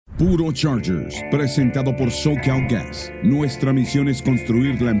Puro Chargers, presentado por SoCal Gas. Nuestra misión es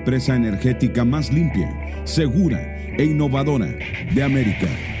construir la empresa energética más limpia, segura e innovadora de América.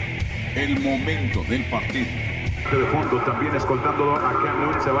 El momento del partido. De fondo también escoltándolo a Cam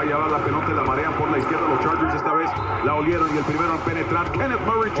Newton. Se va a llevar la pelota y la marean por la izquierda. Los Chargers esta vez la olieron y el primero en penetrar. Kenneth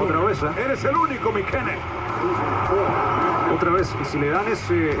Murray. Otra vez, eres el único, mi Kenneth. Otra vez, y si le dan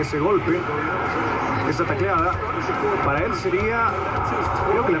ese golpe, esa tacleada, para él sería,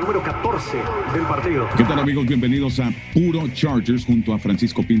 creo que la número 14 del partido. ¿Qué tal, amigos? Bienvenidos a Puro Chargers junto a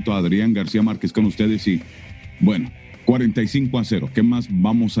Francisco Pinto, Adrián García Márquez con ustedes. Y bueno, 45-0. ¿Qué más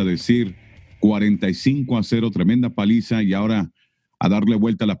vamos a decir? 45-0, tremenda paliza, y ahora a darle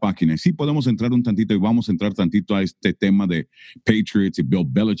vuelta a la página. Sí podemos entrar un tantito y vamos a entrar tantito a este tema de Patriots y Bill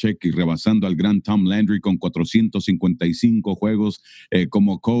Belichick y rebasando al gran Tom Landry con 455 juegos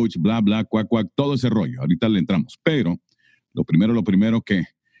como coach, bla, bla, cuac, cuac, todo ese rollo. Ahorita le entramos. Pero lo primero que,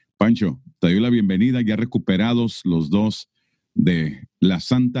 Pancho, te doy la bienvenida, ya recuperados los dos de la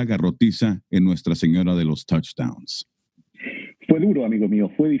santa garrotiza en Nuestra Señora de los Touchdowns. Fue duro, amigo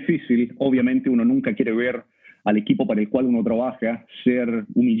mío, fue difícil. Obviamente uno nunca quiere ver al equipo para el cual uno trabaja ser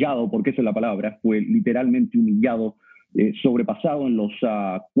humillado, porque esa es la palabra. Fue literalmente humillado, sobrepasado en los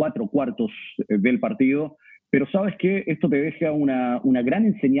 4 cuartos del partido. Pero ¿sabes qué? Esto te deja una gran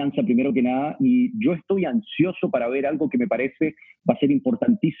enseñanza, primero que nada, y yo estoy ansioso para ver algo que me parece va a ser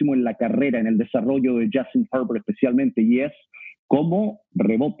importantísimo en la carrera, en el desarrollo de Justin Herbert especialmente, y es cómo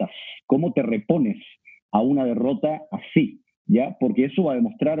rebotas, cómo te repones a una derrota así. ¿Ya? Porque eso va a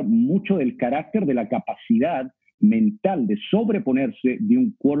demostrar mucho del carácter, de la capacidad mental de sobreponerse de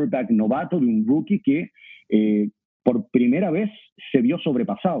un quarterback novato, de un rookie que por primera vez se vio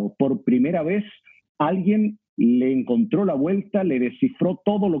sobrepasado. Por primera vez alguien le encontró la vuelta, le descifró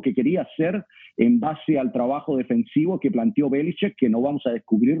todo lo que quería hacer en base al trabajo defensivo que planteó Belichick, que no vamos a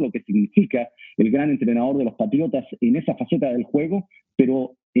descubrir lo que significa el gran entrenador de los Patriotas en esa faceta del juego,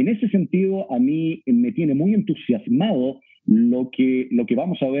 pero en ese sentido a mí me tiene muy entusiasmado lo que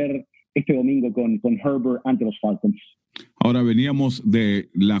vamos a ver este domingo con Herbert ante los Falcons. Ahora veníamos de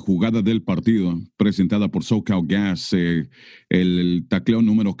la jugada del partido presentada por SoCal Gas, el tacleo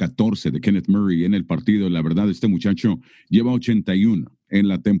número 14 de Kenneth Murray en el partido. La verdad, este muchacho lleva 81 en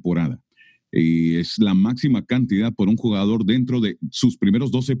la temporada y es la máxima cantidad por un jugador dentro de sus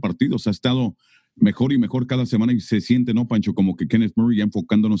primeros 12 partidos. Ha estado mejor y mejor cada semana y se siente, ¿no, Pancho? Como que Kenneth Murray ya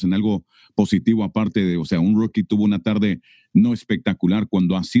enfocándonos en algo positivo aparte de, o sea, un rookie tuvo una tarde no espectacular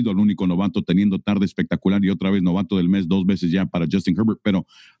cuando ha sido el único novato teniendo tarde espectacular y otra vez novato del mes 2 veces ya para Justin Herbert, pero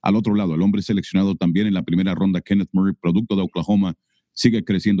al otro lado, el hombre seleccionado también en la primera ronda, Kenneth Murray, producto de Oklahoma, sigue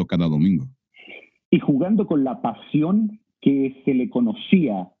creciendo cada domingo. Y jugando con la pasión que se le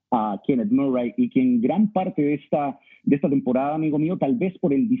conocía a Kenneth Murray y que en gran parte de esta temporada, amigo mío, tal vez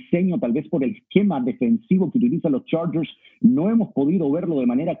por el diseño, tal vez por el esquema defensivo que utilizan los Chargers, no hemos podido verlo de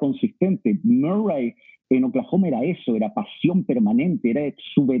manera consistente. Murray en Oklahoma era eso, era pasión permanente, era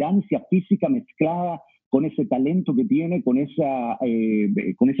exuberancia física mezclada con ese talento que tiene, con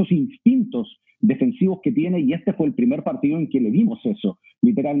esos instintos defensivos que tiene, y este fue el primer partido en que le vimos eso,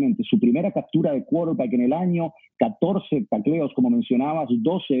 literalmente. Su primera captura de quarterback en el año, 14 tacleos, como mencionabas,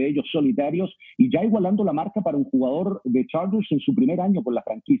 12 de ellos solitarios, y ya igualando la marca para un jugador de Chargers en su primer año con la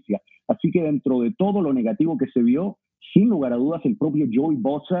franquicia. Así que dentro de todo lo negativo que se vio, sin lugar a dudas, el propio Joey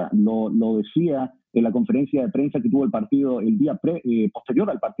Bosa lo decía en la conferencia de prensa que tuvo el partido el día posterior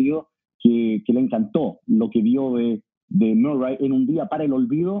al partido, que le encantó lo que vio de Murray en un día para el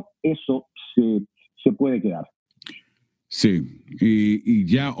olvido. Eso se puede quedar. Sí, y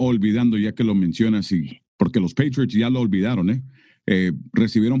ya olvidando, ya que lo mencionas, porque los Patriots ya lo olvidaron,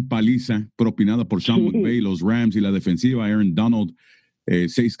 recibieron paliza propinada por Sean McVay, los Rams y la defensiva, Aaron Donald,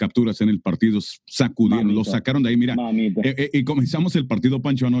 6 capturas en el partido, sacudieron, lo sacaron de ahí. Mira, y comenzamos el partido,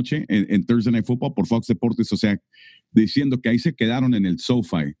 Pancho, anoche en Thursday Night Football por Fox Deportes, o sea, diciendo que ahí se quedaron en el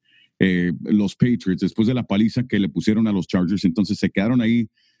SoFi. Los Patriots, después de la paliza que le pusieron a los Chargers, entonces se quedaron ahí,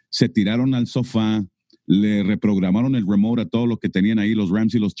 se tiraron al sofá, le reprogramaron el remote a todo lo que tenían ahí los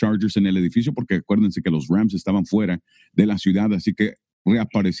Rams y los Chargers en el edificio, porque acuérdense que los Rams estaban fuera de la ciudad, así que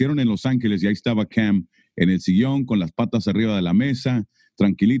reaparecieron en Los Ángeles y ahí estaba Cam en el sillón con las patas arriba de la mesa,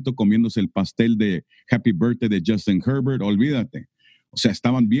 tranquilito, comiéndose el pastel de Happy Birthday de Justin Herbert, olvídate. O sea,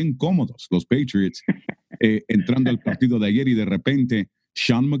 estaban bien cómodos los Patriots entrando al partido de ayer, y de repente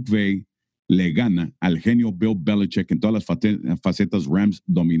Sean McVay le gana al genio Bill Belichick en todas las facetas Rams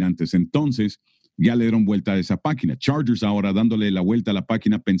dominantes. Entonces, ya le dieron vuelta a esa página. Chargers ahora dándole la vuelta a la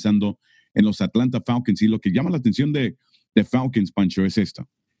página pensando en los Atlanta Falcons. Y lo que llama la atención de Falcons, Pancho, es esto.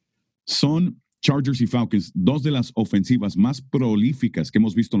 Son Chargers y Falcons, dos de las ofensivas más prolíficas que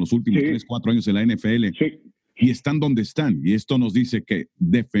hemos visto en los últimos 3, 4 años en la NFL, y están donde están. Y esto nos dice que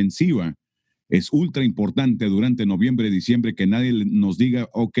defensiva es ultra importante durante noviembre y diciembre, que nadie nos diga,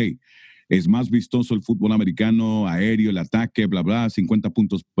 ok, es más vistoso el fútbol americano, aéreo, el ataque, bla, bla, 50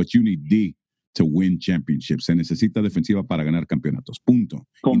 puntos, but you need D to win championships. Se necesita defensiva para ganar campeonatos, punto.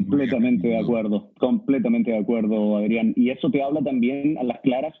 Completamente de acuerdo, Adrián. Y eso te habla también a las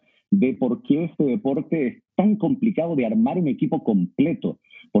claras de por qué este deporte es tan complicado de armar un equipo completo.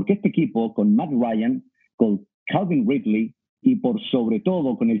 Porque este equipo, con Matt Ryan, con Calvin Ridley, y por sobre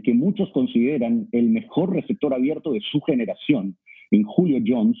todo con el que muchos consideran el mejor receptor abierto de su generación, en Julio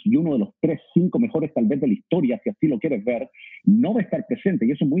Jones, y uno de los 3, 5 mejores tal vez de la historia, si así lo quieres ver, no va a estar presente,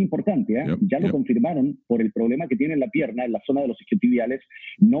 y eso es muy importante, ¿eh? Ya lo confirmaron por el problema que tiene en la pierna, en la zona de los isquiotibiales,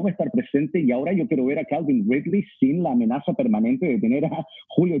 no va a estar presente, y ahora yo quiero ver a Calvin Ridley sin la amenaza permanente de tener a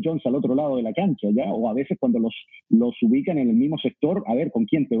Julio Jones al otro lado de la cancha, ¿ya? O a veces cuando los ubican en el mismo sector, a ver con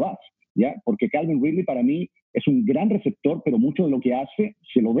quién te vas, ¿ya? Porque Calvin Ridley para mí es un gran receptor, pero mucho de lo que hace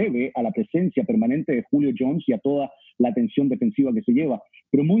se lo debe a la presencia permanente de Julio Jones y a toda la atención defensiva que se lleva.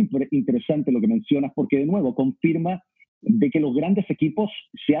 Pero muy interesante lo que mencionas, porque de nuevo confirma de que los grandes equipos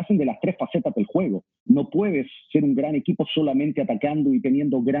se hacen de las 3 facetas del juego. No puedes ser un gran equipo solamente atacando y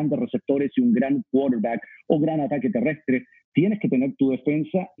teniendo grandes receptores y un gran quarterback o gran ataque terrestre. Tienes que tener tu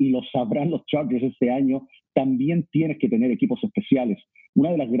defensa, y lo sabrán los Chargers este año. También tienes que tener equipos especiales.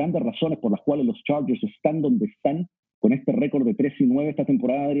 Una de las grandes razones por las cuales los Chargers están donde están, con este récord de 3-9 esta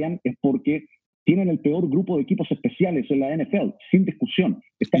temporada, Adrián, es porque tienen el peor grupo de equipos especiales en la NFL, sin discusión.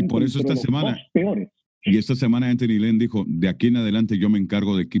 Están y por eso esta semana, 2 peores. Y esta semana Anthony Lynn dijo, de aquí en adelante yo me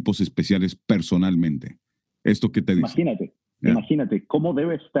encargo de equipos especiales personalmente. ¿Esto qué te dice? Imagínate cómo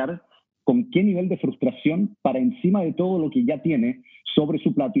debe estar, con qué nivel de frustración, para encima de todo lo que ya tiene sobre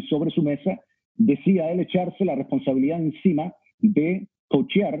su plato y sobre su mesa, decida él echarse la responsabilidad encima de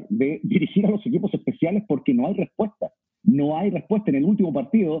coachear, de dirigir a los equipos especiales, porque no hay respuesta. No hay respuesta. En el último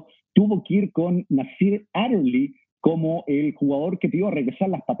partido tuvo que ir con Nasir Adderley como el jugador que te iba a regresar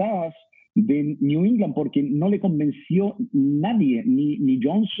las patadas de New England, porque no le convenció nadie, ni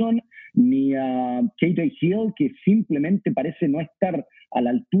Johnson, ni a KJ Hill, que simplemente parece no estar a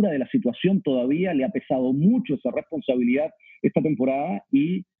la altura de la situación todavía. Le ha pesado mucho esa responsabilidad esta temporada.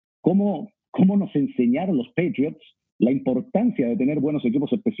 Y cómo nos enseñaron los Patriots la importancia de tener buenos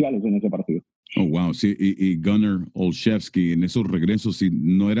equipos especiales en ese partido. Oh, wow, sí, y Gunnar Olszewski en esos regresos, sí,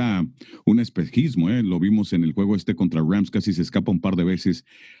 no era un espejismo, lo vimos en el juego contra Rams, casi se escapa un par de veces.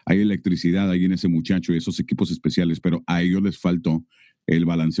 Hay electricidad ahí en ese muchacho y esos equipos especiales, pero a ellos les faltó el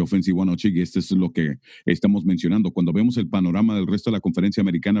balance ofensivo anoche, y esto es lo que estamos mencionando. Cuando vemos el panorama del resto de la conferencia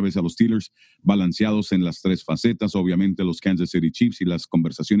americana, ves a los Steelers balanceados en las 3 facetas, obviamente los Kansas City Chiefs, y las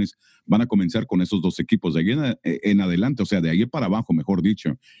conversaciones van a comenzar con esos 2 equipos. De ahí en adelante, o sea, de ahí para abajo, mejor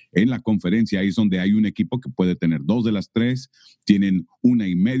dicho, en la conferencia, ahí es donde hay un equipo que puede tener 2 de las 3, tienen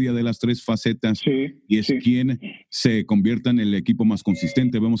 1.5 de las 3 facetas, y es quien se convierta en el equipo más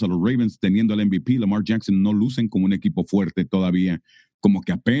consistente. Vemos a los Ravens teniendo al MVP, Lamar Jackson, no lucen como un equipo fuerte todavía, como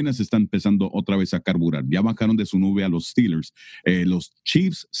que apenas están empezando otra vez a carburar. Ya bajaron de su nube a los Steelers. Los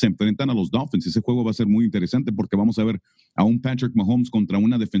Chiefs se enfrentan a los Dolphins. Ese juego va a ser muy interesante, porque vamos a ver a un Patrick Mahomes contra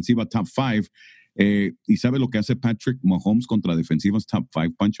una defensiva top 5. ¿Y sabe lo que hace Patrick Mahomes contra defensivas top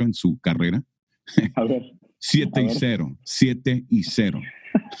 5, Pancho, en su carrera? A ver. 7-0. 7-0.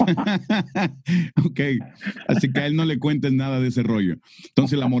 Ok, así que a él no le cuentes nada de ese rollo.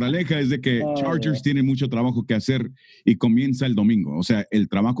 Entonces la moraleja es de que Chargers tiene mucho trabajo que hacer, y comienza el domingo. O sea, el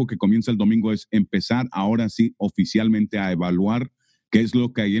trabajo que comienza el domingo es empezar ahora sí oficialmente a evaluar qué es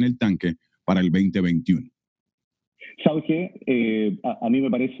lo que hay en el tanque para el 2021. ¿Sabes qué? A mí me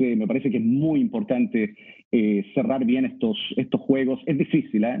parece que es muy importante cerrar bien estos juegos. Es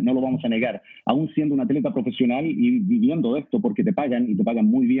difícil, no lo vamos a negar. Aún siendo un atleta profesional y viviendo de esto, porque te pagan, y te pagan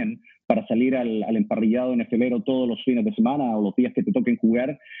muy bien, para salir al emparrillado NFLero todos los fines de semana o los días que te toquen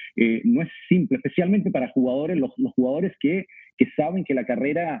jugar, no es simple, especialmente para jugadores, los jugadores que saben que la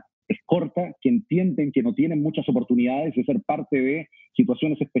carrera es corta, que entienden que no tienen muchas oportunidades de ser parte de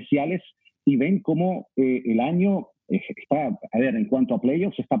situaciones especiales, y ven cómo el año está, a ver, en cuanto a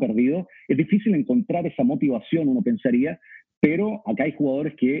playoffs, está perdido. Es difícil encontrar esa motivación, uno pensaría, pero acá hay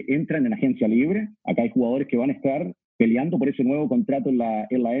jugadores que entran en agencia libre, acá hay jugadores que van a estar peleando por ese nuevo contrato en la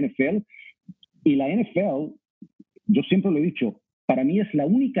NFL, y la NFL, yo siempre lo he dicho, para mí es la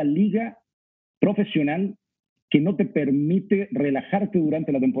única liga profesional que no te permite relajarte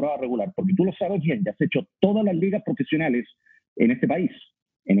durante la temporada regular, porque tú lo sabes bien, ya has hecho todas las ligas profesionales en este país,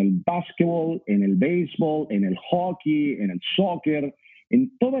 en el básquetbol, en el béisbol, en el hockey, en el soccer,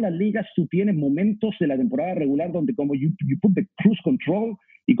 En todas las ligas tú tienes momentos de la temporada regular donde como you put the cruise control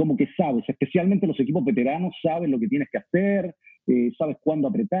y como que sabes, especialmente los equipos veteranos, sabes lo que tienes que hacer, sabes cuándo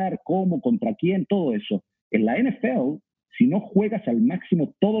apretar, cómo, contra quién, todo eso. En la NFL, si no juegas al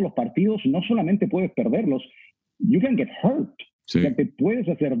máximo todos los partidos, no solamente puedes perderlos, you can get hurt. Sí. O sea, te puedes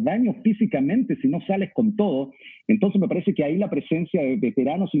hacer daño físicamente si no sales con todo. Entonces me parece que ahí la presencia de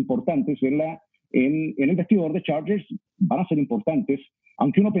veteranos importantes en el vestidor de Chargers van a ser importantes,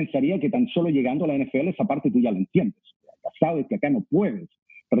 aunque uno pensaría que tan solo llegando a la NFL esa parte tú ya la entiendes. Ya sabes que acá no puedes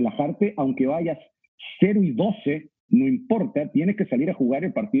relajarte, aunque vayas 0-12, no importa, tienes que salir a jugar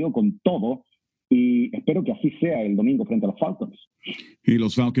el partido con todo. Y espero que así sea el domingo frente a los Falcons. Y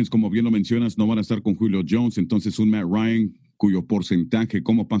los Falcons, como bien lo mencionas, no van a estar con Julio Jones, entonces un Matt Ryan cuyo porcentaje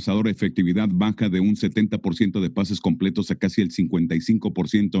como pasador de efectividad baja de un 70% de pases completos a casi el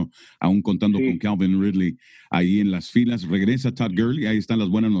 55%, aún contando con Calvin Ridley ahí en las filas. Regresa Todd Gurley, ahí están las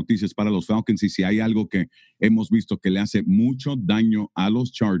buenas noticias para los Falcons, y si hay algo que hemos visto que le hace mucho daño a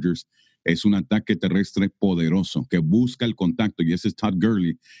los Chargers, es un ataque terrestre poderoso que busca el contacto, y ese es Todd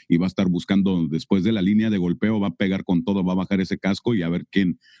Gurley, y va a estar buscando después de la línea de golpeo, va a pegar con todo, va a bajar ese casco y a ver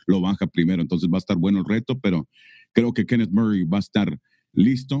quién lo baja primero. Entonces va a estar bueno el reto, pero creo que Kenneth Murray va a estar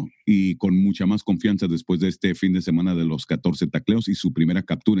listo y con mucha más confianza después de este fin de semana de los 14 tacleos y su primera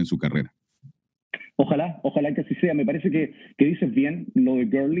captura en su carrera. Ojalá que así sea. Me parece que dices bien lo de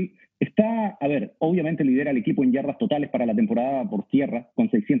Gurley. Está, a ver, obviamente lidera el equipo en yardas totales para la temporada por tierra, con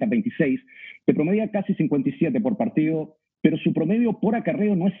 626. Te promedia casi 57 por partido, pero su promedio por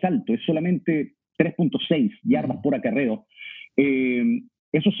acarreo no es alto, es solamente 3.6 yardas por acarreo.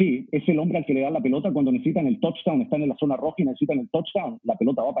 Eso sí, es el hombre al que le da la pelota cuando necesitan el touchdown, están en la zona roja y necesitan el touchdown, la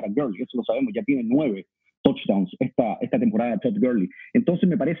pelota va para Gurley, eso lo sabemos, ya tiene 9 touchdowns esta temporada Todd Gurley. Entonces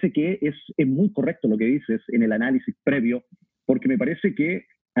me parece que es muy correcto lo que dices en el análisis previo, porque me parece que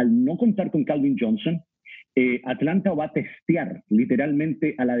al no contar con Calvin Johnson, Atlanta va a testear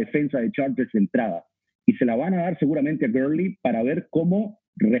literalmente a la defensa de Chargers de entrada, y se la van a dar seguramente a Gurley para ver cómo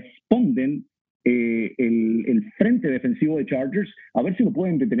responden el frente defensivo de Chargers, a ver si lo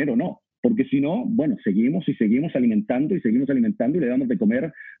pueden detener o no, porque si no, bueno, seguimos alimentando y le damos de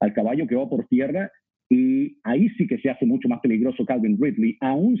comer al caballo que va por tierra, y ahí sí que se hace mucho más peligroso Calvin Ridley,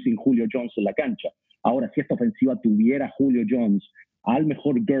 aún sin Julio Jones en la cancha. Ahora, si esta ofensiva tuviera Julio Jones, al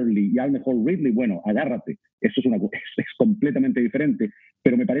mejor Gurley y al mejor Ridley, bueno, agárrate, eso es completamente diferente,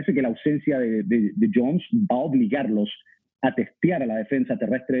 pero me parece que la ausencia de Jones va a obligarlos a testear a la defensa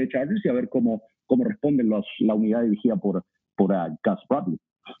terrestre de Chargers y a ver cómo responden la unidad dirigida por Gus Bradley.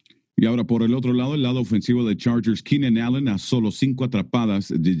 Y ahora por el otro lado, el lado ofensivo de Chargers, Keenan Allen a solo 5 atrapadas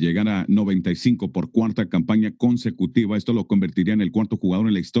de llegar a 95 por cuarta campaña consecutiva. Esto lo convertiría en el cuarto jugador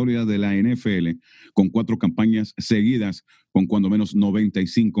en la historia de la NFL con 4 campañas seguidas con cuando menos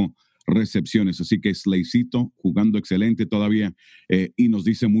 95 recepciones. Así que Slaycito jugando excelente todavía, y nos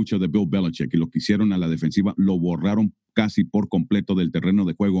dice mucho de Bill Belichick, y lo que hicieron a la defensiva, lo borraron casi por completo del terreno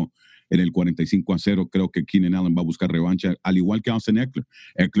de juego en el 45-0. Creo que Keenan Allen va a buscar revancha, al igual que Austin Eckler.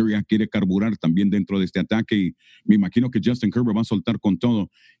 Eckler ya quiere carburar también dentro de este ataque, y me imagino que Justin Herbert va a soltar con todo.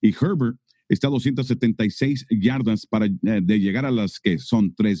 Y Herbert está a 276 yardas de llegar a las que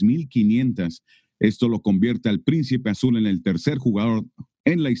son 3,500. Esto lo convierte al Príncipe Azul en el tercer jugador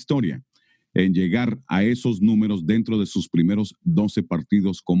en la historia en llegar a esos números dentro de sus primeros 12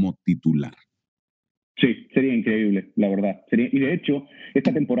 partidos como titular. Sí, sería increíble, la verdad. Y de hecho,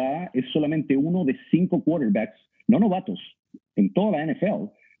 esta temporada es solamente uno de 5 quarterbacks, no novatos, en toda la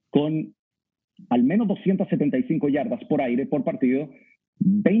NFL, con al menos 275 yardas por aire por partido,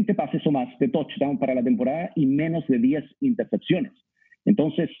 20 pases o más de touchdown para la temporada y menos de 10 intercepciones.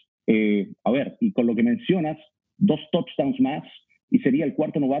 Entonces, a ver, y con lo que mencionas, 2 touchdowns más, y sería el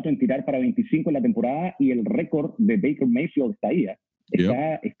cuarto novato en tirar para 25 en la temporada, y el récord de Baker Mayfield está ahí,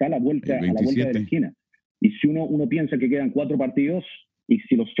 está a la vuelta de la esquina. Y si uno piensa que quedan 4 partidos, y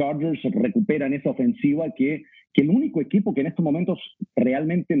si los Chargers recuperan esa ofensiva, que el único equipo que en estos momentos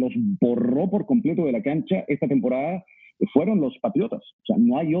realmente los borró por completo de la cancha esta temporada fueron los Patriotas. O sea,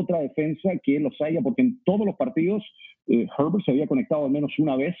 no hay otra defensa que los haya, porque en todos los partidos Herbert se había conectado al menos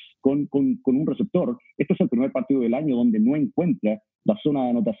una vez con un receptor. Este es el primer partido del año donde no encuentra la zona de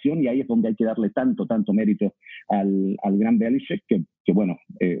anotación, y ahí es donde hay que darle tanto mérito al gran Belichick, que bueno,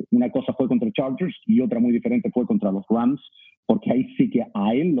 una cosa fue contra Chargers y otra muy diferente fue contra los Rams, porque ahí sí que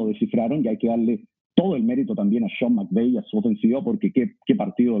a él lo descifraron, y hay que darle todo el mérito también a Sean McVay y a su ofensiva, porque qué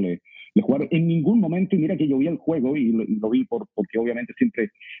partido le jugaron. En ningún momento, y mira que yo vi el juego y lo vi porque obviamente siempre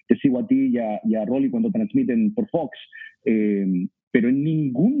te sigo a ti y a Rolly cuando transmiten por Fox, pero en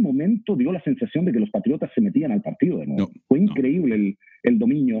ningún momento dio la sensación de que los Patriotas se metían al partido de nuevo. Fue increíble el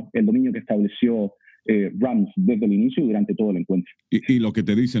dominio que estableció Rams desde el inicio y durante todo el encuentro. Y lo que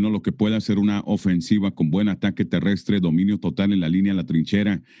te dice, ¿no? Lo que puede hacer una ofensiva con buen ataque terrestre, dominio total en la línea, la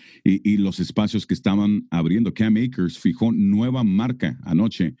trinchera y los espacios que estaban abriendo. Cam Akers fijó nueva marca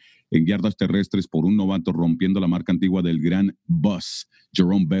anoche en yardas terrestres por un novato, rompiendo la marca antigua del gran Bus,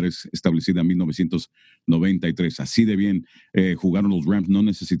 Jerome Bettis, establecida en 1993. Así de bien jugaron los Rams, no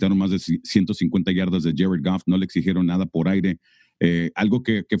necesitaron más de 150 yardas de Jared Goff, no le exigieron nada por aire. Algo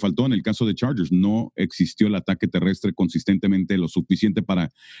que faltó en el caso de Chargers, no existió el ataque terrestre consistentemente lo suficiente para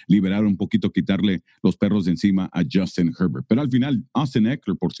liberar un poquito, quitarle los perros de encima a Justin Herbert. Pero al final, Austin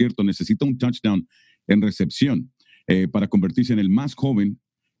Ekeler, por cierto, necesita un touchdown en recepción para convertirse en el más joven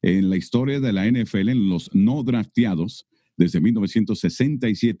en la historia de la NFL en los no drafteados desde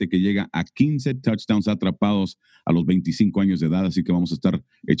 1967, que llega a 15 touchdowns atrapados a los 25 años de edad. Así que vamos a estar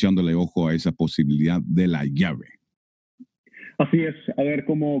echándole ojo a esa posibilidad de la llave. Así es, a ver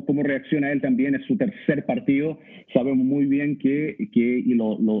cómo reacciona él también. Es su tercer partido. Sabemos muy bien y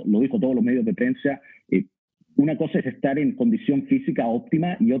lo dijo todos los medios de prensa, una cosa es estar en condición física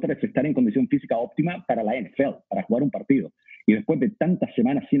óptima y otra es estar en condición física óptima para la NFL, para jugar un partido. Y después de tantas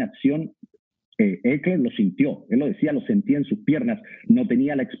semanas sin acción, Ekeler lo sintió. Él lo decía, lo sentía en sus piernas. No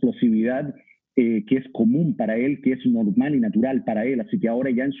tenía la explosividad que es común para él, que es normal y natural para él. Así que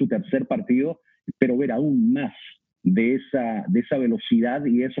ahora ya en su tercer partido espero ver aún más de esa velocidad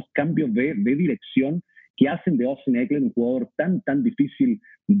y esos cambios de dirección que hacen de Austin Ekeler un jugador tan difícil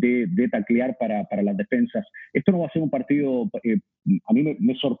de taclear para las defensas. Esto no va a ser un partido, a mí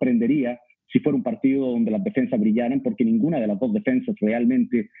me sorprendería si fuera un partido donde las defensas brillaran, porque ninguna de las dos defensas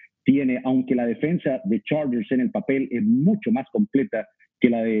realmente tiene, aunque la defensa de Chargers en el papel es mucho más completa que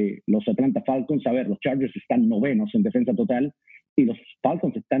la de los Atlanta Falcons. A ver, los Chargers están novenos en defensa total y los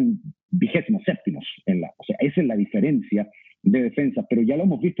Falcons están 27º o sea, esa es la diferencia de defensa, pero ya lo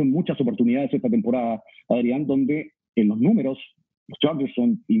hemos visto en muchas oportunidades esta temporada, Adrián, donde en los números los Chargers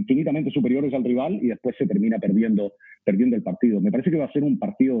son infinitamente superiores al rival y después se termina perdiendo el partido. Me parece que va a ser un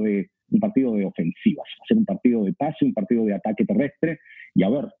partido de ofensivas, va a ser un partido de pase, un partido de ataque terrestre, y a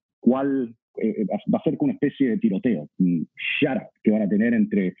ver cuál va a ser con una especie de tiroteo, un shut-up que van a tener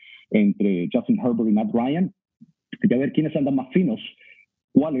entre Justin Herbert y Matt Ryan, y a ver quiénes andan más finos,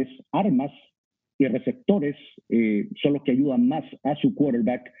 cuáles armas y receptores son los que ayudan más a su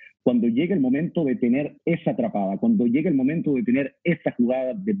quarterback cuando llegue el momento de tener esa atrapada, cuando llegue el momento de tener esa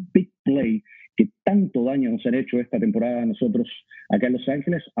jugada de big play que tanto daño nos han hecho esta temporada a nosotros acá en Los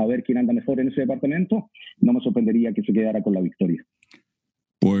Ángeles. A ver quién anda mejor en ese departamento. No me sorprendería que se quedara con la victoria.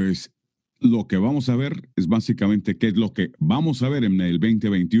 Pues lo que vamos a ver es básicamente qué es lo que vamos a ver en el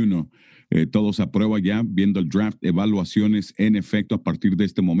 2021. Todos a prueba ya, viendo el draft, evaluaciones en efecto a partir de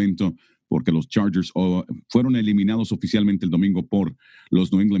este momento, porque los Chargers fueron eliminados oficialmente el domingo por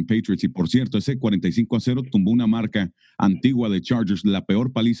los New England Patriots. Y por cierto, ese 45-0 tumbó una marca antigua de Chargers, la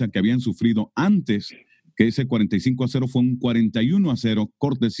peor paliza que habían sufrido antes, que ese 45-0 fue un 41-0,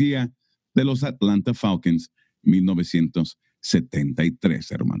 cortesía de los Atlanta Falcons,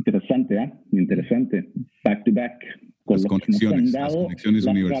 1973, hermano. Interesante, ¿eh? Interesante. Back to back. Con las conexiones, las conexiones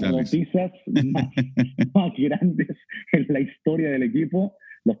universales. Más grandes en la historia del equipo.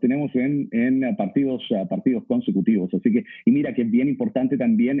 Los tenemos en partidos consecutivos. Así que, y mira que es bien importante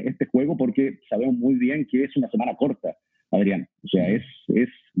también este juego porque sabemos muy bien que es una semana corta, Adrián. O sea, es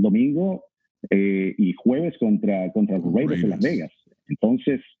domingo y jueves contra los Raiders en Las Vegas.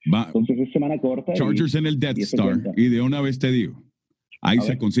 Entonces es semana corta. Chargers en el Death Star. Y de una vez te digo, ahí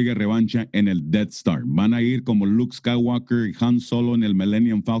se consigue revancha en el Death Star. Van a ir como Luke Skywalker y Han Solo en el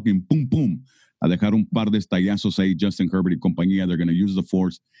Millennium Falcon, pum, pum, a dejar un par de estallazos ahí, Justin Herbert y compañía. They're going to use the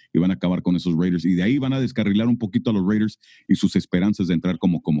force y van a acabar con esos Raiders. Y de ahí van a descarrilar un poquito a los Raiders y sus esperanzas de entrar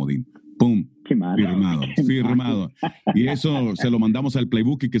como comodín. ¡Pum! Firmado. Y eso se lo mandamos al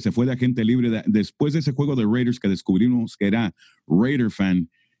Playbook y que se fue de agente libre. Después de ese juego de Raiders que descubrimos que era Raider fan,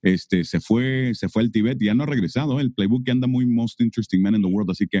 se fue al Tibet y ya no ha regresado. El Playbook que anda muy most interesting man in the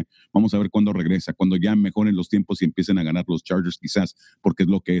world, así que vamos a ver cuándo regresa, cuando ya mejoren los tiempos y empiecen a ganar los Chargers quizás, porque es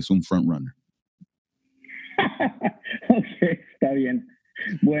lo que es un frontrunner. Ok, está bien.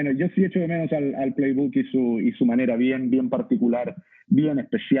 Bueno, yo sí echo de menos al Playbook y su manera bien particular, bien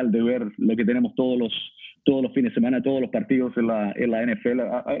especial de ver lo que tenemos todos los fines de semana, todos los partidos en la NFL.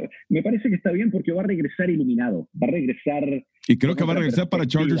 Me parece que está bien porque va a regresar iluminado, va a regresar. Y creo que va a regresar para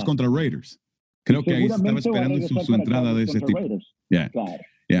Chargers contra Raiders. Creo que ahí estaba esperando su entrada de ese tipo. Claro.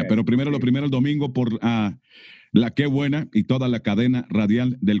 Pero primero lo primero, el domingo por la Qué Buena y toda la cadena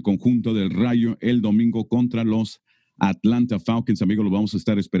radial del conjunto del Rayo, el domingo contra los Atlanta Falcons, amigos, lo vamos a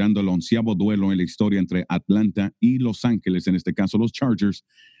estar esperando el 11º duelo en la historia entre Atlanta y Los Ángeles, en este caso los Chargers.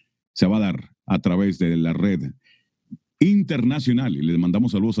 Se va a dar a través de la red internacional y les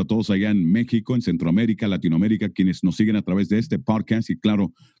mandamos saludos a todos allá en México, en Centroamérica, Latinoamérica, quienes nos siguen a través de este podcast y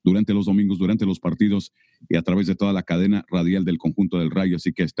claro, durante los domingos, durante los partidos y a través de toda la cadena radial del conjunto del Rayo.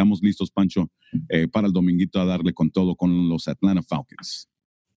 Así que estamos listos, Pancho, para el dominguito a darle con todo con los Atlanta Falcons.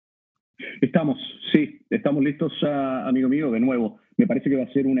 Estamos listos, amigo mío. De nuevo, me parece que va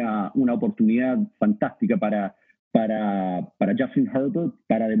a ser una oportunidad fantástica para Justin Herbert,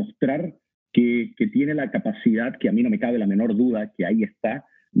 para demostrar que tiene la capacidad, que a mí no me cabe la menor duda, que ahí está,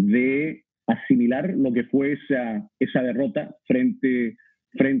 de asimilar lo que fue esa derrota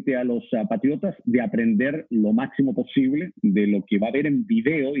frente a los Patriotas, de aprender lo máximo posible de lo que va a ver en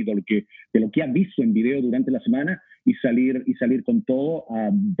video y de lo que ha visto en video durante la semana y salir con todo, a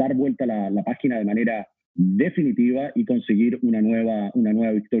dar vuelta la página de manera definitiva y conseguir una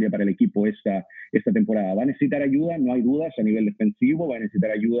nueva victoria para el equipo esta temporada. Va a necesitar ayuda, no hay dudas, a nivel defensivo, va a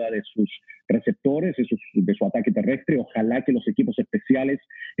necesitar ayuda de sus receptores, de su ataque terrestre. Ojalá que los equipos especiales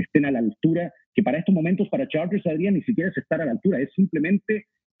estén a la altura, que para estos momentos, para Chargers, Adrián, ni siquiera es estar a la altura, es simplemente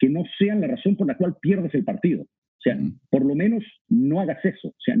que no sean la razón por la cual pierdes el partido. O sea, por lo menos no hagas eso,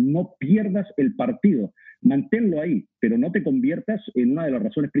 o sea, no pierdas el partido, manténlo ahí, pero no te conviertas en una de las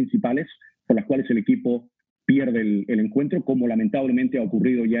razones principales por las cuales el equipo pierde el encuentro, como lamentablemente ha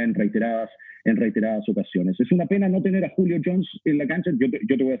ocurrido ya en reiteradas ocasiones. Es una pena no tener a Julio Jones en la cancha.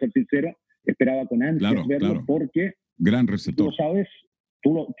 Yo te voy a ser sincero, esperaba con ansias verlo, porque gran receptor.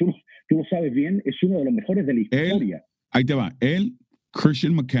 Tú lo sabes bien, es uno de los mejores de la historia. Ahí te va,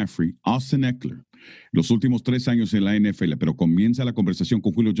 Christian McCaffrey, Austin Eckler, los últimos 3 años en la NFL, pero comienza la conversación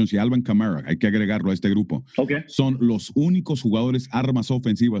con Julio Jones y Alvin Kamara, hay que agregarlo a este grupo. Okay. Son los únicos jugadores armas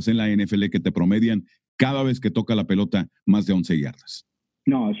ofensivas en la NFL que te promedian cada vez que toca la pelota más de 11 yardas.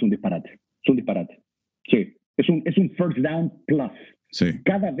 No, es un disparate. Sí, es un first down plus. Sí.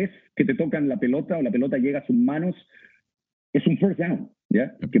 Cada vez que te tocan la pelota o la pelota llega a sus manos, es un first down,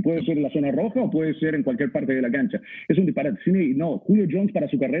 ¿ya? Que puede ser en la zona roja o puede ser en cualquier parte de la cancha. Es un disparate. No, Julio Jones para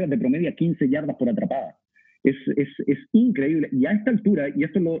su carrera te promedia 15 yardas por atrapada. Es increíble. Y a esta altura, y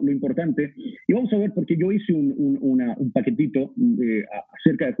esto es lo importante, y vamos a ver, porque yo hice un paquetito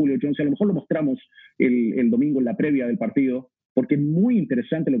acerca de Julio Jones, a lo mejor lo mostramos el domingo en la previa del partido, porque es muy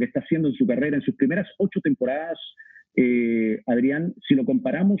interesante lo que está haciendo en su carrera, en sus primeras 8 temporadas, Adrián, si lo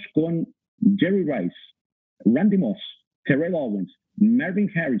comparamos con Jerry Rice, Randy Moss, Terrell Owens, Marvin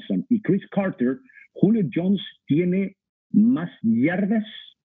Harrison y Chris Carter, Julio Jones tiene más yardas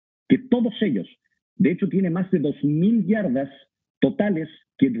que todos ellos. De hecho, tiene más de 2,000 yardas totales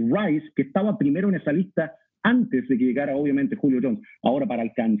que Rice, que estaba primero en esa lista antes de que llegara, obviamente, Julio Jones. Ahora, para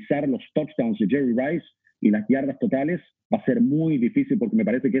alcanzar los touchdowns de Jerry Rice y las yardas totales, va a ser muy difícil, porque me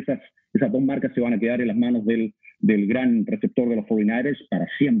parece que esas 2 marcas se van a quedar en las manos del gran receptor de los 49ers para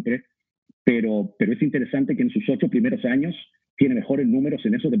siempre. Pero es interesante que en sus 8 primeros años tiene mejores números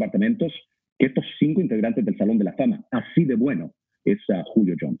en esos departamentos que estos 5 integrantes del Salón de la Fama. Así de bueno es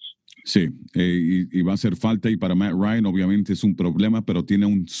Julio Jones. Sí, y va a hacer falta, y para Matt Ryan obviamente es un problema, pero tiene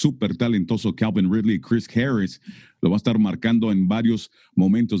un súper talentoso Calvin Ridley. Chris Harris lo va a estar marcando en varios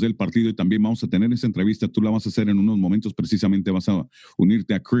momentos del partido, y también vamos a tener esa entrevista, tú la vas a hacer en unos momentos, precisamente vas a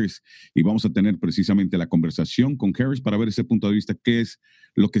unirte a Chris y vamos a tener precisamente la conversación con Harris para ver ese punto de vista, qué es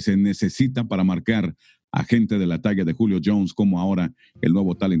lo que se necesita para marcar a gente de la talla de Julio Jones, como ahora el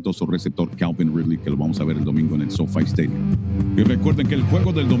nuevo talentoso receptor Calvin Ridley, que lo vamos a ver el domingo en el SoFi Stadium. Y recuerden que el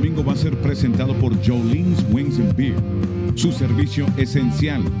juego del domingo va a ser presentado por Jolene's Wings and Beer, su servicio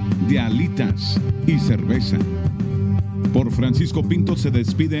esencial de alitas y cerveza. Por Francisco Pinto se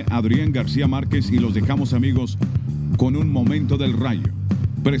despide Adrián García Márquez, y los dejamos, amigos, con un momento del Rayo,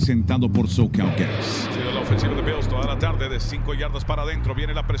 presentado por SoCal Gas. La ofensiva de Bills toda la tarde, de 5 yardas para adentro.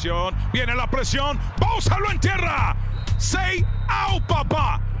 Viene la presión. Bosa lo entierra. Say out,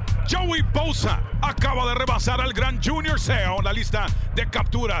 papá. Joey Bosa acaba de rebasar al gran Junior Seau en la lista de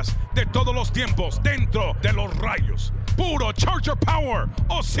capturas de todos los tiempos dentro de los Rayos. Puro Charger Power.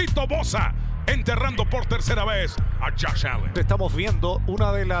 Osito Bosa enterrando por tercera vez a Josh Allen. Estamos viendo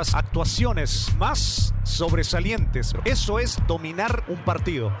una de las actuaciones más sobresalientes. Eso es dominar un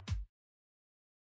partido.